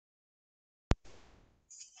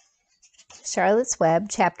Charlotte's Web,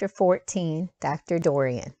 Chapter 14, Dr.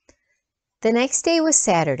 Dorian. The next day was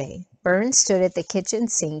Saturday. Fern stood at the kitchen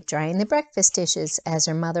sink drying the breakfast dishes as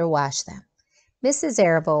her mother washed them. Mrs.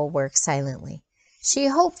 Arable worked silently. She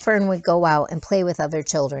hoped Fern would go out and play with other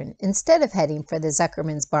children instead of heading for the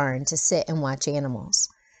Zuckerman's barn to sit and watch animals.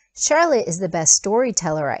 "Charlotte is the best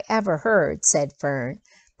storyteller I ever heard," said Fern,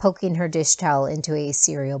 poking her dish towel into a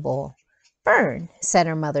cereal bowl. "Fern," said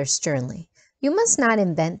her mother sternly, "you must not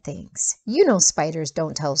invent things. You know spiders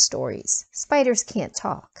don't tell stories. Spiders can't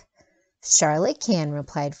talk." "Charlotte can,"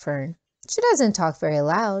 replied Fern. "She doesn't talk very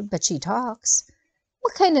loud, but she talks."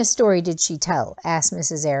 "What kind of story did she tell?" asked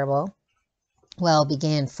Mrs. Arable. "Well,"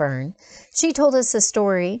 began Fern, "she told us a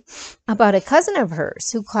story about a cousin of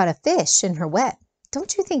hers who caught a fish in her web.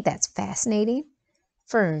 Don't you think that's fascinating?"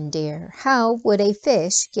 "Fern, dear, how would a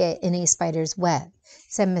fish get in a spider's web?"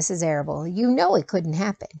 said Mrs. Arable. "You know it couldn't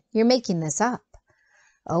happen. You're making this up."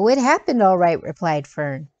 "Oh, it happened all right," replied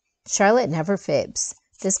Fern. "Charlotte never fibs.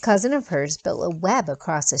 This cousin of hers built a web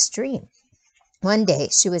across a stream. One day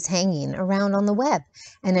she was hanging around on the web,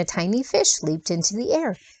 and a tiny fish leaped into the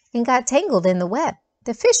air and got tangled in the web.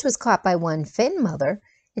 The fish was caught by one fin, Mother.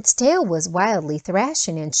 Its tail was wildly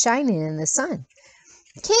thrashing and shining in the sun.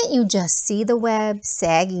 Can't you just see the web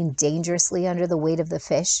sagging dangerously under the weight of the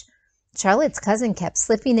fish? Charlotte's cousin kept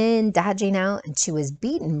slipping in, dodging out, and she was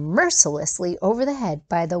beaten mercilessly over the head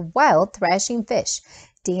by the wild thrashing fish,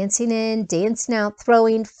 dancing in, dancing out,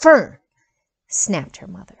 throwing—" "Fern!" snapped her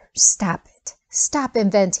mother. "Stop it. Stop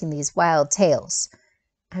inventing these wild tales."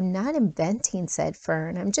 "I'm not inventing," said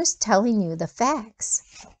Fern. "I'm just telling you the facts."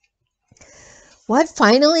 "What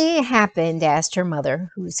finally happened?" asked her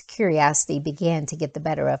mother, whose curiosity began to get the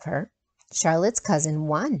better of her. "Charlotte's cousin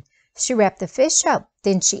won. She wrapped the fish up.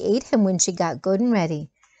 Then she ate him when she got good and ready.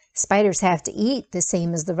 Spiders have to eat the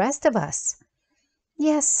same as the rest of us."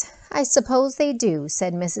 "Yes, I suppose they do,"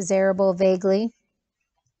 said Mrs. Arable vaguely.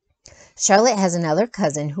 "Charlotte has another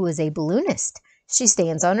cousin who is a balloonist. She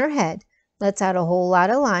stands on her head, lets out a whole lot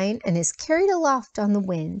of line, and is carried aloft on the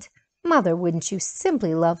wind. Mother, wouldn't you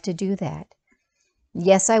simply love to do that?"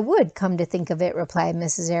 "Yes, I would, come to think of it," replied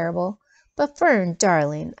Mrs. Arable. "But Fern,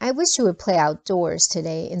 darling, I wish you would play outdoors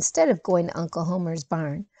today instead of going to Uncle Homer's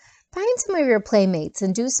barn. Find some of your playmates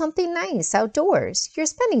and do something nice outdoors. You're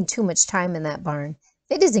spending too much time in that barn.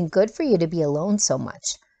 It isn't good for you to be alone so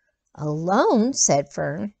much." "Alone?" said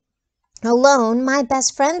Fern. "Alone? My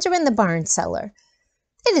best friends are in the barn cellar.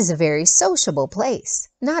 It is a very sociable place,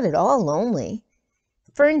 not at all lonely."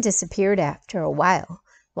 Fern disappeared after a while,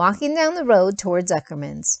 walking down the road toward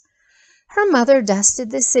Zuckerman's. Her mother dusted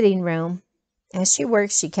the sitting room. As she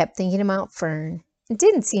worked, she kept thinking about Fern. It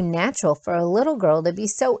didn't seem natural for a little girl to be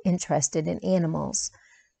so interested in animals.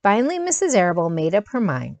 Finally, Mrs. Arable made up her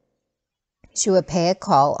mind. She would pay a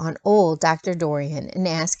call on old Dr. Dorian and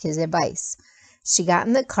ask his advice. She got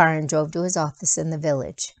in the car and drove to his office in the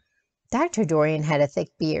village. Dr. Dorian had a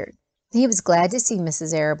thick beard. He was glad to see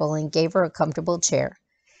Mrs. Arable and gave her a comfortable chair.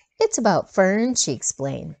 "It's about Fern," she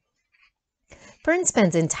explained. "Fern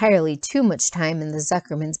spends entirely too much time in the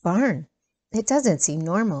Zuckerman's barn. It doesn't seem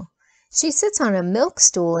normal. She sits on a milk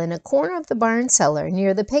stool in a corner of the barn cellar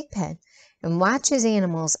near the pig pen and watches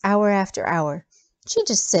animals hour after hour. She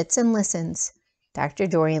just sits and listens." Dr.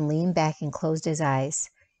 Dorian leaned back and closed his eyes.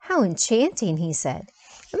 "How enchanting," he said.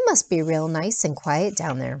 "It must be real nice and quiet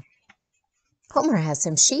down there. Homer has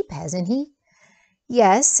some sheep, hasn't he?"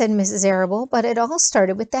 "Yes," said Mrs. Arable, "but it all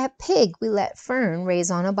started with that pig we let Fern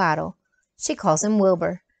raise on a bottle. She calls him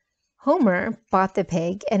Wilbur. Homer bought the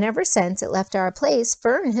pig, and ever since it left our place,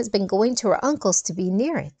 Fern has been going to her uncle's to be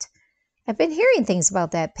near it." "I've been hearing things about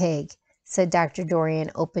that pig," said Dr. Dorian,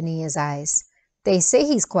 opening his eyes. "They say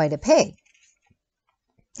he's quite a pig."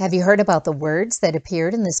 "Have you heard about the words that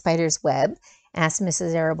appeared in the spider's web?" asked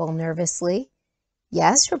Mrs. Arable nervously.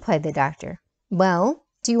 "Yes," replied the doctor. "Well,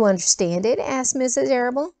 do you understand it?" asked Mrs.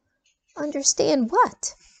 Arable. "Understand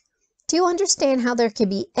what?" "Do you understand how there can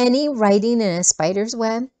be any writing in a spider's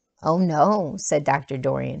web?" "Oh, no," said Dr.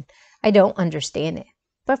 Dorian. "I don't understand it.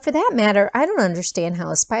 But for that matter, I don't understand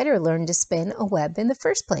how a spider learned to spin a web in the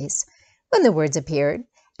first place. When the words appeared,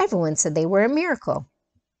 everyone said they were a miracle.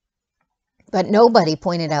 But nobody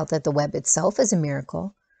pointed out that the web itself is a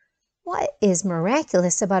miracle." "What is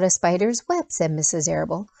miraculous about a spider's web?" said Mrs.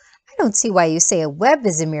 Arable. "I don't see why you say a web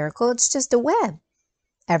is a miracle. It's just a web."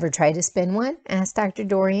 "Ever try to spin one?" asked Dr.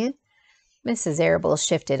 Dorian. Mrs. Arable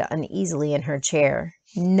shifted uneasily in her chair.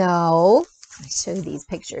 "No." I'll show you these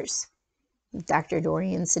pictures. Dr.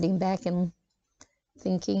 Dorian sitting back and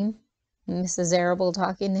thinking, and Mrs. Arable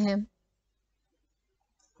talking to him.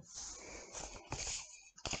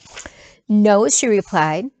 "No," she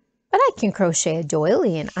replied, "but I can crochet a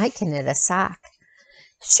doily and I can knit a sock."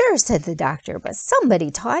 "Sure," said the doctor, "but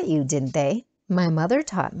somebody taught you, didn't they?" "My mother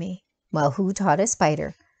taught me." "Well, who taught a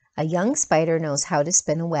spider?" "A young spider knows how to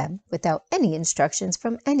spin a web without any instructions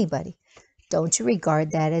from anybody. Don't you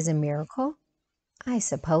regard that as a miracle?" "I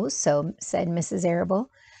suppose so," said Mrs.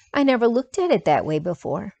 Arable. "I never looked at it that way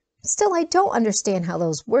before. Still, I don't understand how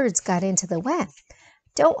those words got into the web.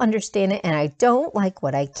 Don't understand it, and I don't like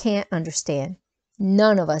what I can't understand."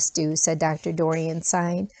 "None of us do," said Dr. Dorian,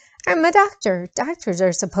 sighing. "I'm a doctor. Doctors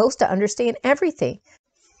are supposed to understand everything.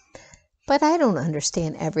 But I don't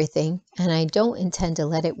understand everything, and I don't intend to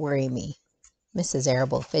let it worry me." Mrs.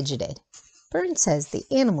 Arable fidgeted. "Burns says the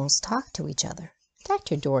animals talk to each other.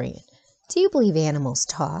 Dr. Dorian, do you believe animals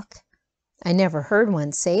talk?" "I never heard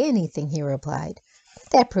one say anything," he replied.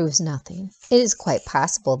 "But that proves nothing. It is quite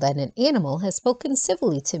possible that an animal has spoken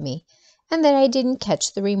civilly to me, and that I didn't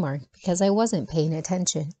catch the remark because I wasn't paying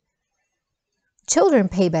attention. Children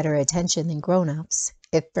pay better attention than grown-ups.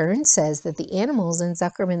 If Burns says that the animals in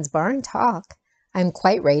Zuckerman's barn talk, I'm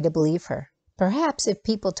quite ready to believe her. Perhaps if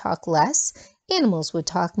people talk less, animals would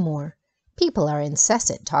talk more. People are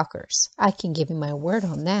incessant talkers. I can give you my word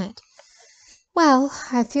on that." "Well,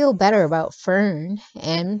 I feel better about Fern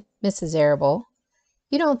and Mrs. Arable.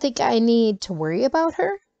 You don't think I need to worry about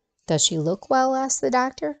her?" "Does she look well?" asked the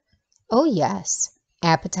doctor. "Oh, yes."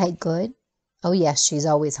 "Appetite good?" "Oh, yes, she's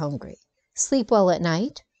always hungry." "Sleep well at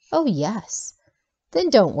night?" "Oh, yes." "Then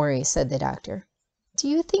don't worry," said the doctor. "Do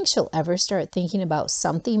you think she'll ever start thinking about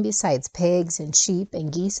something besides pigs and sheep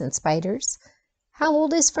and geese and spiders?" "How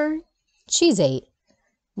old is Fern?" "She's 8.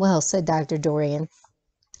 "Well," said Dr. Dorian,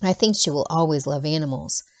 "I think she will always love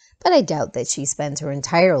animals, but I doubt that she spends her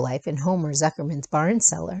entire life in Homer Zuckerman's barn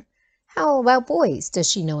cellar. How about boys? Does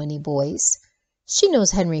she know any boys?" "She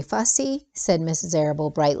knows Henry Fussy," said Mrs. Arable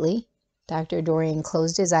brightly. Dr. Dorian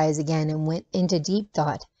closed his eyes again and went into deep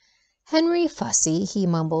thought. "Henry Fussy," he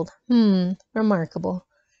mumbled. Remarkable.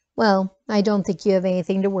 Well, I don't think you have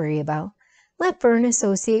anything to worry about. Let Fern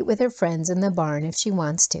associate with her friends in the barn if she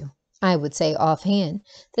wants to. I would say offhand,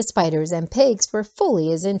 the spiders and pigs were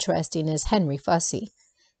fully as interesting as Henry Fussy.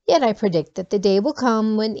 Yet I predict that the day will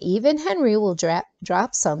come when even Henry will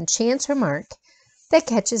drop some chance remark that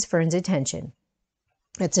catches Fern's attention.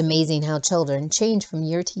 It's amazing how children change from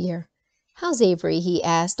year to year. How's Avery?" he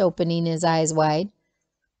asked, opening his eyes wide.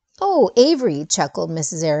 "Oh, Avery," chuckled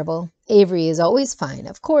Mrs. Arable. "Avery is always fine.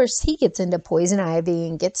 Of course, he gets into poison ivy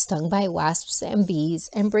and gets stung by wasps and bees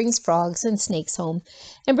and brings frogs and snakes home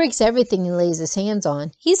and breaks everything he lays his hands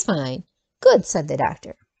on. He's fine." "Good," said the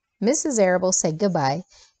doctor. Mrs. Arable said goodbye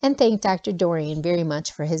and thanked Dr. Dorian very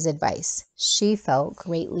much for his advice. She felt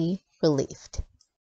greatly relieved.